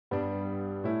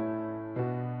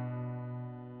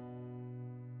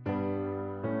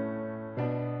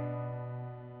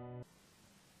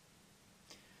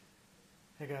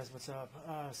guys, what's up?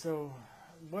 So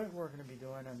what we're going to be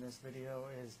doing in this video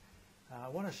is I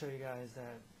want to show you guys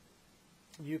that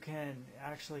you can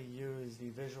actually use the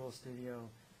Visual Studio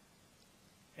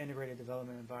integrated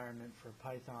development environment for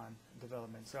Python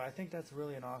development. So I think that's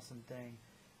really an awesome thing.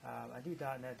 I do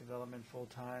 .NET development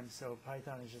full-time, so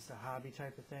Python is just a hobby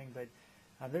type of thing, but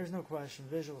there's no question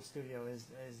Visual Studio is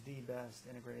the best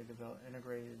integrated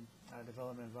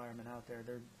development environment out there.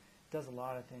 There does a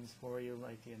lot of things for you,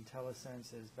 like the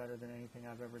IntelliSense is better than anything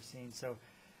I've ever seen. So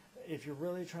if you're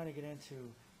really trying to get into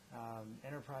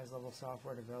enterprise level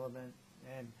software development,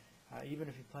 and even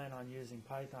if you plan on using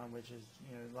Python, which is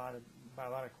by a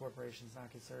lot of corporations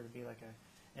not considered to be like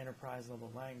a enterprise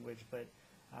level language, but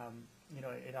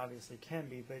it obviously can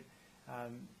be, but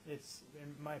it's,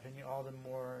 in my opinion, all the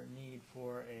more need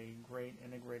for a great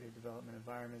integrated development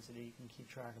environment so that you can keep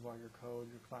track of all your code,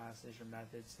 your classes, your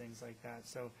methods, things like that.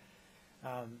 So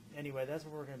anyway, that's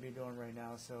what we're going to be doing right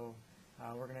now. So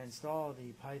we're going to install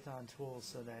the Python tools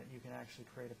so that you can actually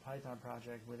create a Python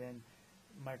project within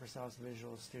Microsoft's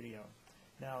Visual Studio.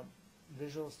 Now,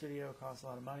 Visual Studio costs a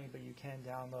lot of money, but you can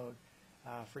download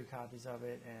free copies of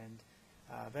it, and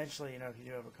eventually, if you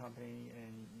do have a company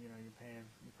and you're paying,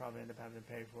 you probably end up having to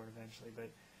pay for it eventually.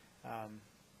 But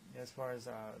as far as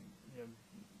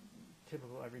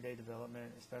typical everyday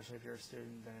development, especially if you're a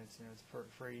student, then it's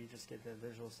free. You just get the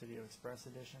Visual Studio Express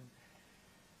Edition.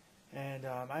 And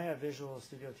I have Visual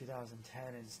Studio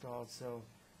 2010 installed, so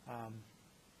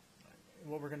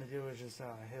what we're going to do is just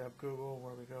hit up Google,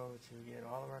 where we go to get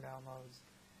all of our downloads,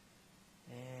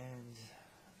 and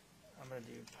I'm going to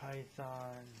do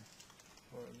Python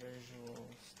for Visual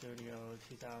Studio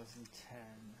 2010.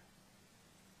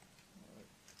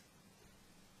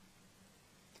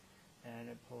 And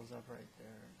it pulls up right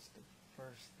there. It's the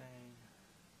first thing.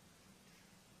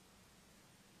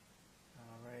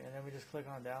 Alright, and then we just click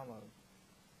on download.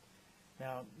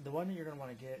 Now, the one that you're going to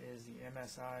want to get is the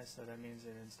MSI, so that means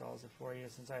it installs it for you.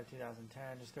 Since I have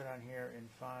 2010, just go down here and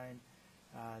find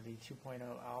the 2.0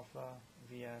 Alpha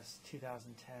VS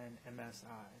 2010 MSI.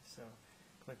 So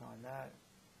click on that.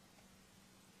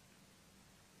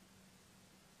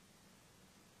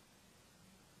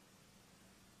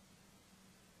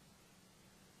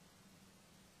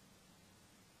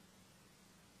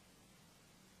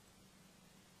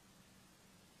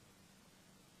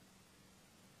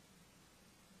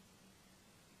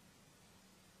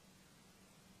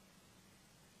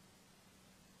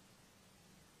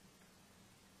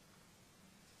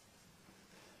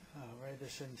 Alright,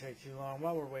 this shouldn't take too long.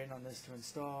 While we're waiting on this to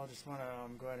install, just want to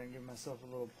go ahead and give myself a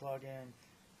little plug-in.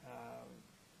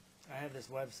 I have this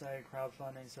website,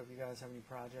 crowdfunding, so if you guys have any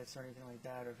projects or anything like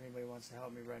that, or if anybody wants to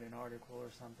help me write an article or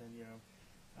something,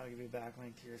 I'll give you a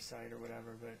backlink to your site or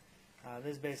whatever. But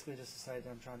this is basically just a site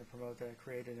that I'm trying to promote that I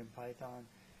created in Python.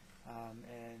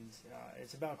 And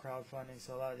it's about crowdfunding,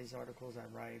 so a lot of these articles I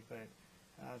write, but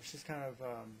it's just kind of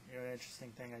an interesting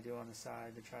thing I do on the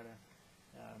side to try to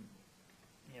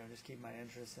just keep my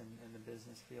interest in the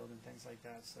business field and things like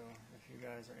that. So if you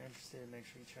guys are interested, make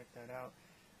sure you check that out.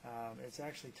 It's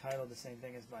actually titled the same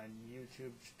thing as my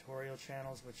YouTube tutorial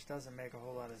channels, which doesn't make a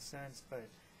whole lot of sense, but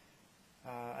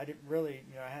I didn't really,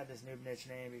 I had this noob niche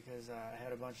name because I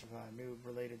had a bunch of noob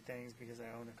related things because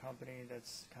I own a company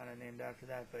that's kind of named after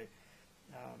that, but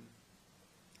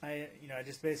I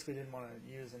just basically didn't want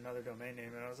to use another domain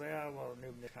name, and I was like, oh, well,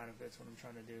 noob niche kind of fits what I'm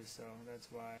trying to do, so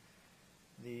that's why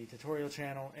the tutorial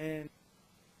channel. And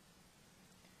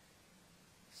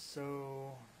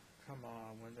so come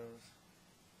on, Windows.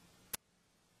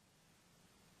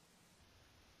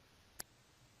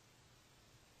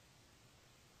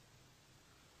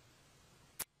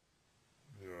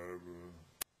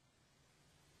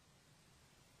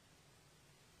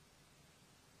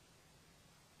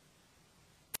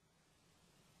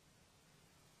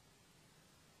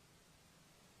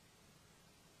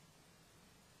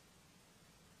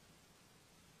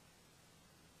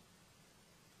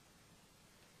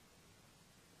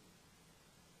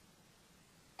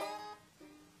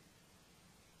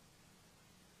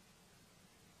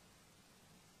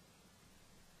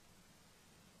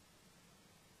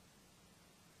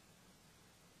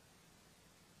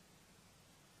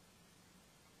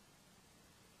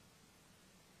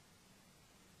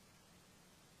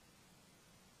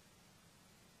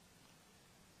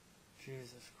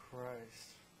 Jesus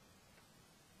Christ.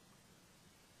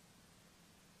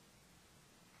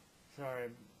 Sorry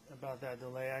about that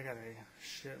delay. I got a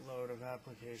shitload of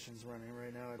applications running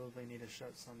right now. I probably need to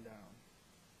shut some down.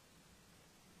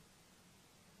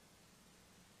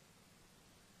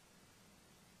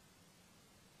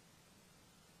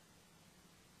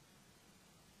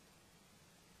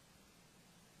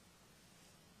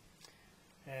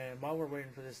 And while we're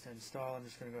waiting for this to install, I'm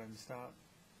just going to go ahead and stop.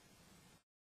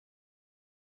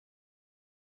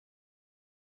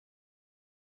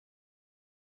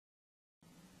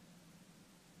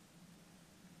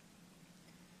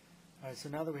 Alright, so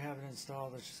now that we have it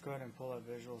installed, let's just go ahead and pull up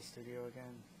Visual Studio again.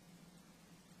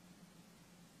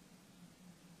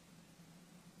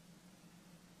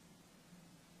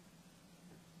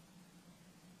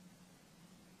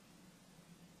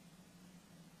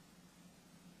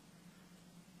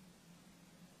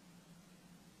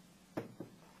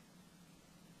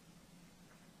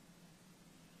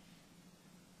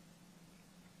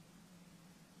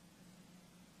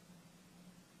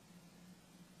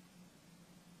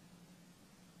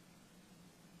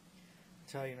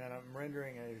 Tell you, man, I'm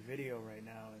rendering a video right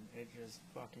now and it just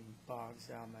fucking bogs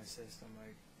down my system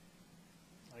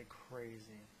like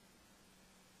crazy.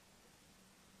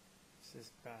 It's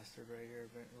this bastard right here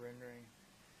rendering.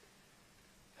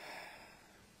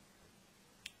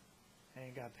 I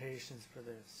ain't got patience for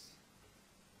this.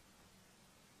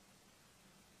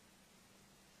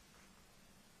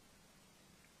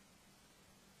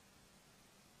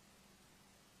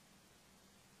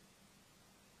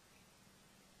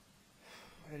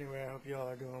 Anyway, I hope y'all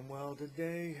are doing well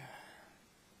today.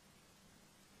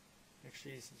 Make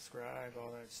sure you subscribe,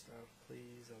 all that stuff,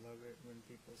 please. I love it when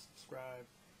people subscribe.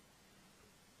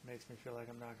 Makes me feel like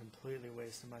I'm not completely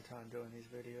wasting my time doing these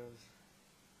videos.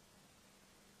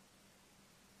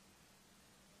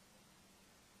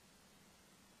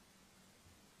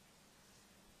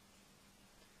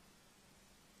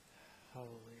 Holy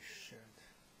shit.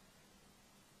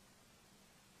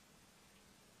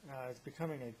 It's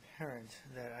becoming apparent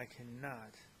that I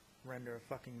cannot render a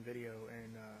fucking video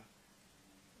and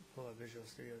pull up Visual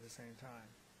Studio at the same time.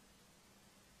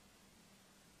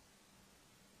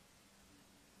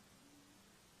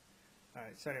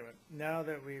 Alright, so anyway, now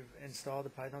that we've installed the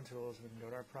Python tools, we can go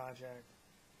to our project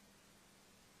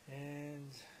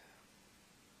and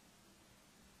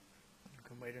we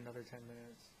can wait another 10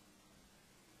 minutes.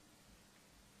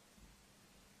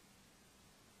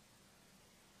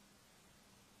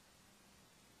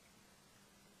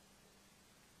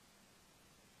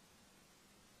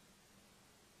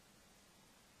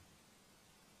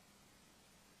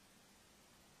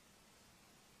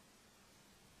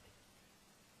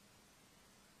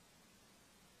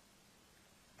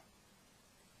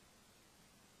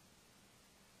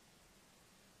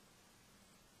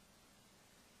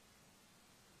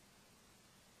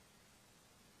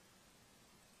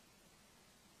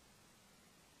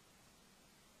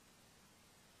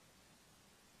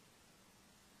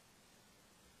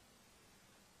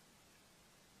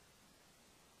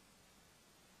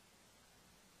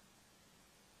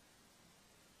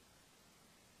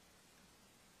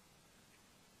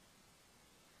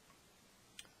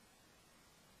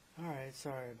 Alright,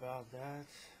 sorry about that.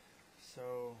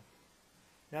 So,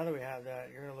 now that we have that,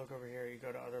 you're going to look over here, you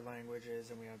go to other languages,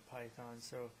 and we have Python.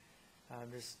 So,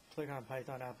 just click on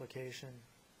Python application.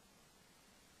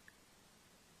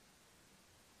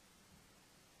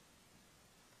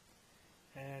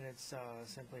 And it's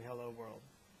simply hello world.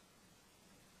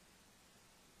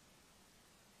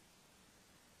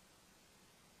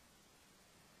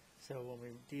 So when we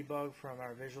debug from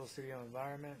our Visual Studio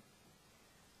environment,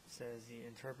 it says the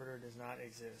interpreter does not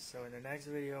exist. So in the next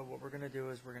video, what we're going to do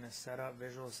is we're going to set up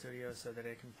Visual Studio so that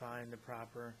it can find the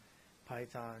proper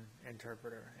Python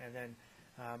interpreter. And then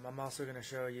I'm also going to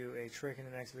show you a trick in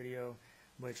the next video,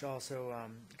 which also,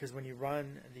 because when you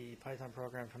run the Python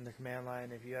program from the command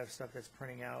line, if you have stuff that's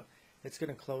printing out, it's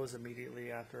going to close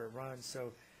immediately after it runs.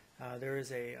 So there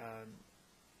is a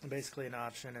basically an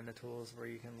option in the tools where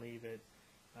you can leave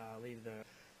the.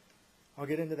 I'll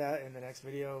get into that in the next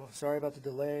video. Sorry about the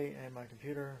delay and my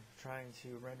computer trying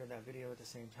to render that video at the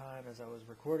same time as I was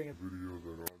recording a video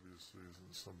that obviously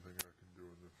isn't something I can do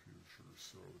in the future.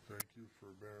 So thank you for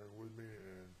bearing with me,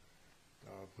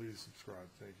 and please subscribe.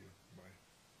 Thank you. Bye.